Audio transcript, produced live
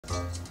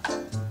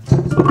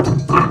So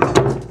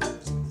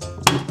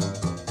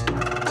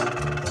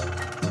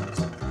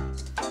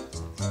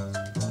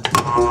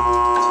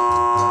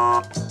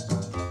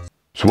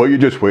what you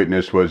just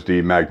witnessed was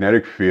the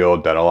magnetic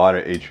field that a lot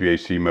of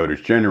HVAC motors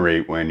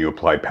generate when you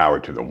apply power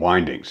to the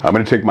windings. I'm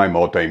going to take my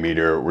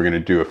multimeter. We're going to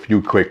do a few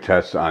quick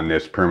tests on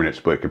this permanent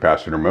split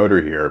capacitor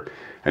motor here.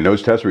 And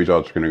those test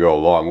results are going to go a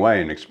long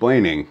way in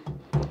explaining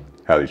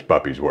how these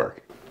puppies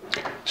work.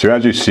 So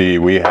as you see,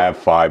 we have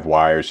 5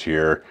 wires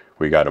here.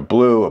 We got a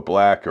blue, a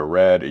black, a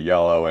red, a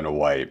yellow, and a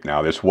white.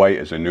 Now this white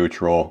is a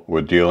neutral.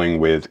 We're dealing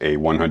with a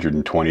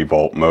 120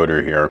 volt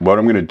motor here. What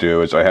I'm going to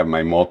do is I have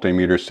my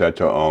multimeter set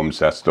to ohms.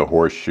 That's the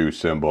horseshoe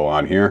symbol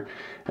on here.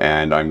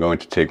 And I'm going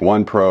to take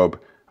one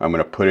probe. I'm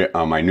going to put it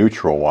on my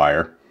neutral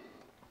wire.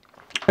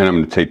 And I'm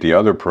going to take the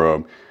other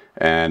probe.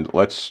 And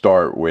let's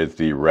start with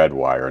the red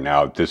wire.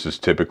 Now this is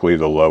typically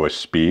the lowest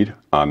speed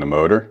on the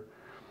motor.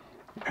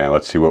 And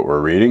let's see what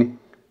we're reading.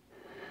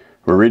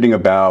 We're reading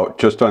about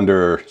just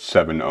under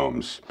 7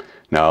 ohms.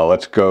 Now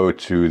let's go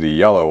to the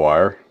yellow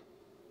wire.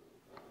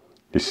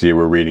 You see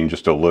we're reading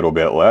just a little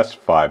bit less,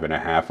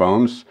 5.5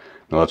 ohms.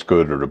 Now let's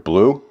go to the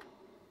blue.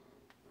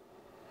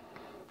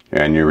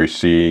 And you're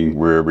seeing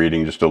we're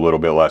reading just a little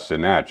bit less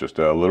than that, just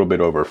a little bit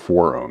over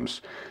 4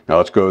 ohms. Now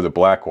let's go to the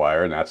black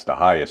wire, and that's the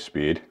highest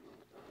speed.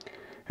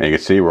 And you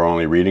can see we're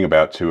only reading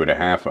about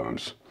 2.5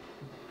 ohms.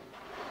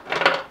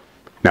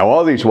 Now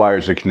all these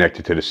wires are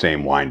connected to the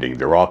same winding.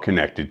 They're all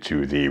connected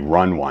to the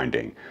run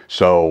winding.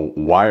 So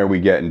why are we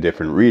getting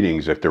different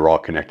readings if they're all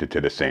connected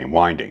to the same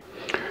winding?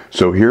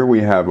 So here we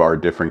have our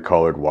different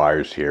colored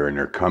wires here, and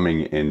they're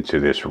coming into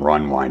this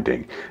run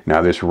winding.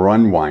 Now this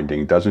run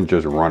winding doesn't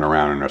just run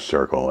around in a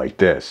circle like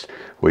this.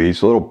 With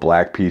these little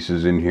black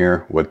pieces in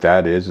here, what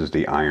that is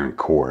the iron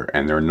core,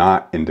 and they're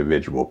not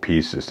individual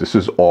pieces. This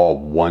is all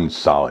one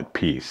solid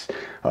piece.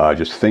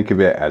 Just think of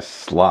it as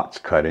slots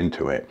cut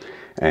into it.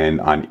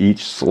 And on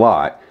each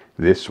slot,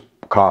 this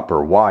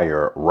copper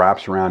wire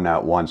wraps around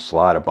that one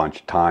slot a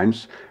bunch of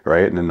times,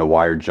 right? And then the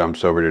wire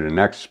jumps over to the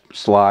next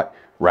slot,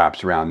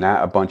 wraps around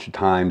that a bunch of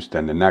times,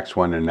 then the next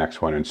one, and the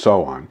next one, and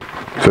so on.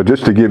 So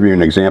just to give you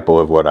an example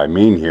of what I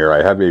mean here,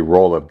 I have a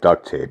roll of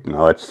duct tape.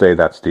 Now let's say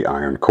that's the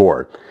iron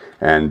core.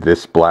 And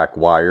this black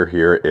wire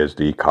here is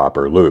the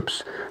copper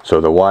loops.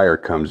 So the wire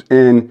comes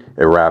in,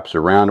 it wraps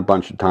around a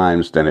bunch of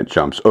times, then it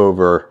jumps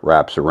over,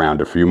 wraps around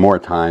a few more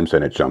times,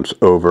 then it jumps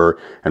over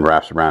and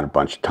wraps around a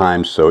bunch of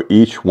times. So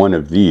each one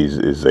of these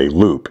is a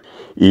loop,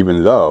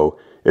 even though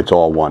it's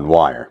all one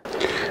wire.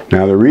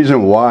 Now the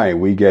reason why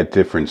we get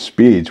different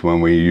speeds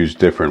when we use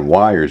different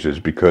wires is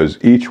because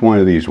each one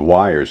of these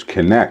wires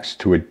connects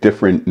to a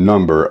different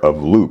number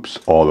of loops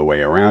all the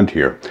way around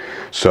here.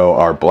 So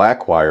our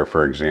black wire,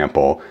 for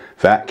example,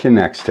 that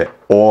connects to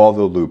all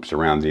the loops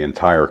around the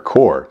entire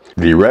core.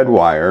 The red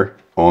wire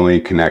only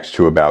connects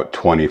to about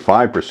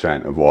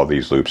 25% of all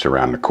these loops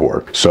around the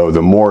core. So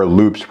the more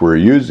loops we're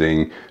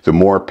using, the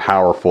more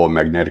powerful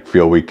magnetic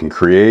field we can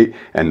create,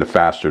 and the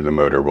faster the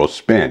motor will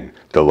spin.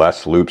 The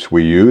less loops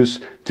we use,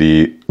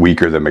 the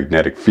weaker the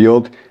magnetic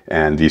field,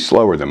 and the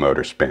slower the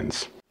motor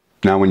spins.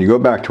 Now when you go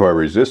back to our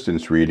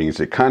resistance readings,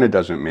 it kind of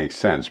doesn't make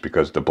sense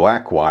because the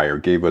black wire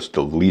gave us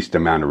the least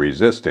amount of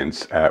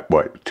resistance at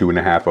what,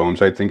 2.5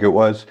 ohms I think it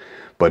was,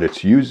 but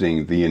it's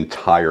using the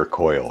entire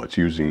coil. It's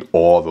using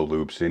all the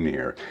loops in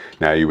here.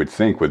 Now you would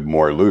think with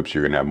more loops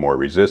you're going to have more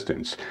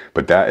resistance,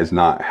 but that is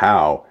not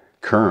how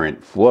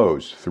current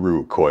flows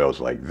through coils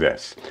like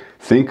this.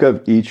 Think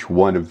of each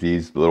one of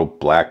these little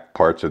black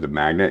parts of the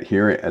magnet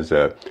here as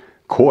a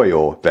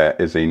coil that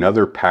is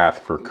another path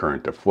for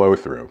current to flow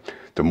through.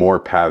 The more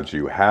paths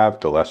you have,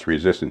 the less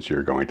resistance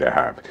you're going to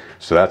have.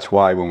 So that's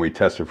why when we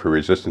tested for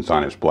resistance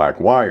on this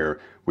black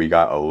wire, we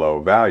got a low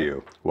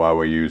value. While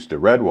we used the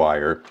red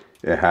wire,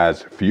 it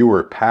has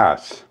fewer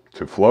paths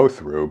to flow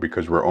through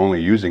because we're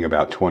only using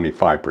about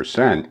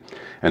 25%,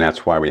 and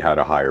that's why we had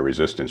a higher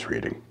resistance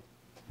reading.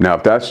 Now,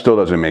 if that still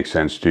doesn't make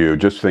sense to you,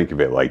 just think of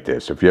it like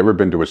this. If you ever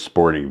been to a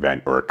sporting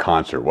event or a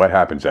concert, what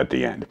happens at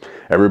the end?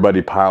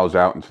 Everybody piles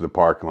out into the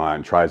parking lot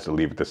and tries to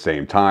leave at the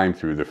same time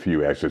through the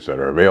few exits that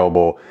are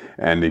available,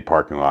 and the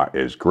parking lot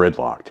is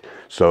gridlocked.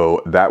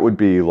 So that would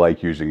be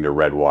like using the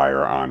red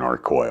wire on our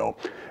coil.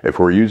 If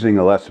we're using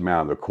a less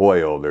amount of the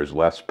coil, there's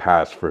less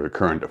paths for the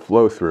current to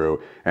flow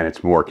through, and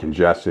it's more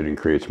congested and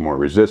creates more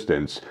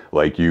resistance,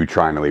 like you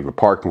trying to leave a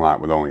parking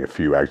lot with only a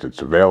few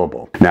exits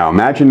available. Now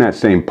imagine that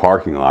same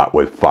parking lot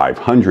with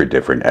 500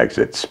 different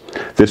exits.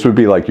 This would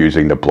be like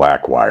using the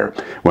black wire.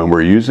 When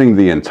we're using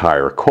the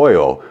entire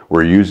coil,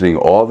 we're using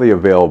all the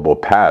available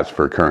paths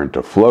for current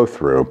to flow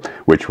through,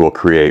 which will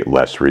create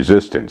less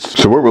resistance.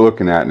 So what we're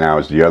looking at now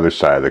is the other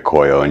side of the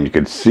coil, and you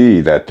can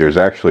see that there's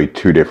actually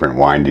 2 different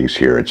windings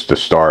here. It's the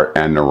start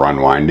and the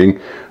run winding.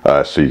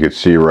 So you can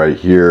see right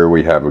here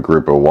we have a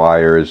group of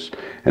wires,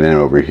 and then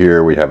over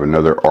here we have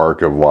another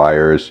arc of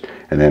wires,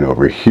 and then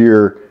over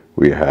here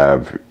we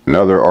have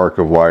another arc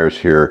of wires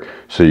here.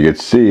 So you can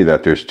see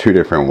that there's 2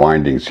 different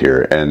windings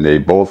here, and they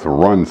both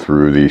run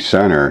through the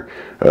center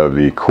of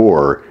the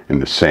core in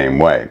the same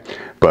way.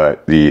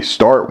 but the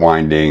start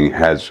winding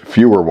has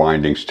fewer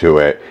windings to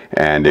it,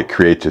 and it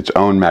creates its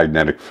own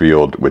magnetic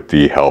field with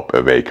the help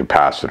of a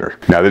capacitor.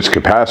 Now this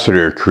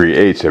capacitor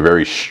creates a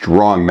very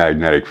strong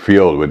magnetic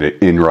field with an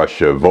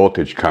inrush of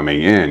voltage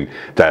coming in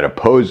that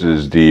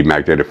opposes the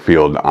magnetic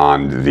field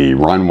on the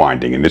run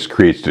winding, and this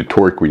creates the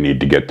torque we need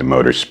to get the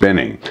motor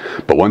spinning.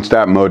 But once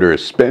that motor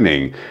is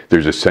spinning,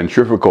 there's a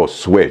centrifugal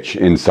switch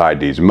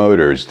inside these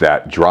motors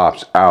that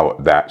drops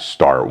out that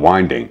start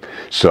winding.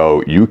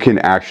 So you can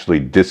actually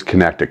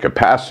disconnect a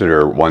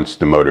capacitor once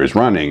the motor is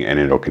running and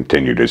it'll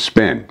continue to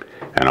spin.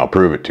 And I'll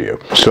prove it to you.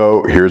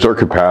 So here's our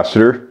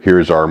capacitor,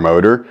 here's our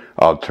motor.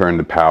 I'll turn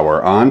the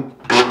power on,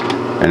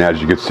 and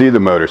as you can see, the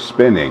motor's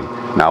spinning.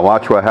 Now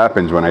watch what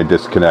happens when I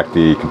disconnect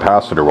the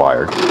capacitor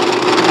wire.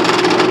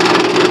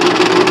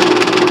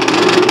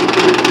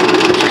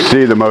 As you can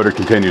see, the motor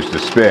continues to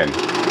spin.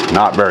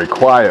 Not very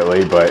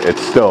quietly, but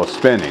it's still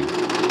spinning,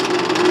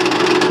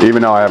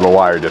 even though I have a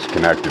wire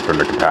disconnected from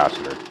the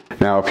capacitor.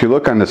 Now if you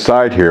look on the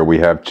side here, we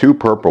have two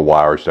purple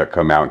wires that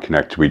come out and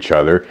connect to each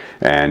other,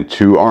 and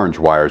two orange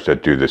wires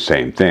that do the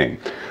same thing.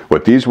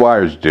 What these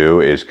wires do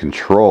is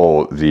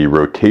control the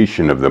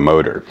rotation of the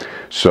motor.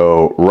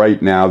 So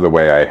right now, the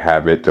way I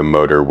have it, the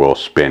motor will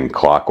spin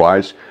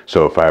clockwise.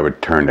 So if I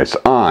would turn this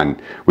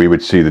on, we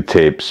would see the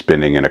tape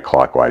spinning in a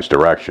clockwise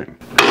direction.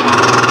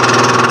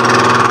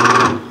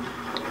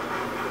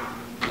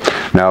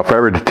 Now if I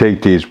were to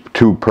take these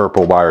two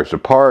purple wires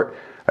apart,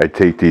 I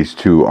take these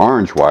two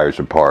orange wires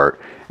apart,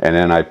 and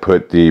then I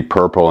put the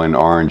purple and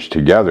orange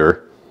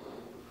together.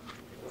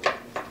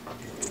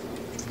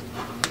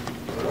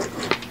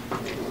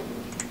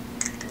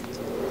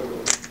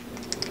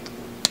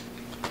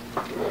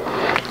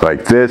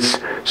 Like this.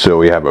 So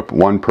we have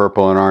one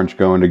purple and orange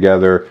going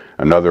together,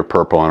 another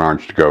purple and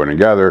orange going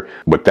together.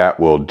 What that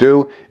will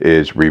do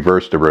is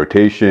reverse the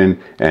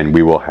rotation, and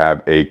we will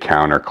have a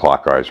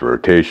counterclockwise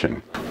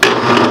rotation.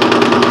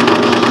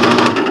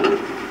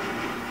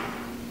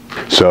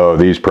 So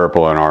these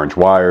purple and orange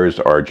wires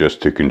are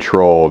just to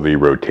control the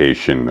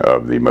rotation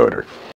of the motor.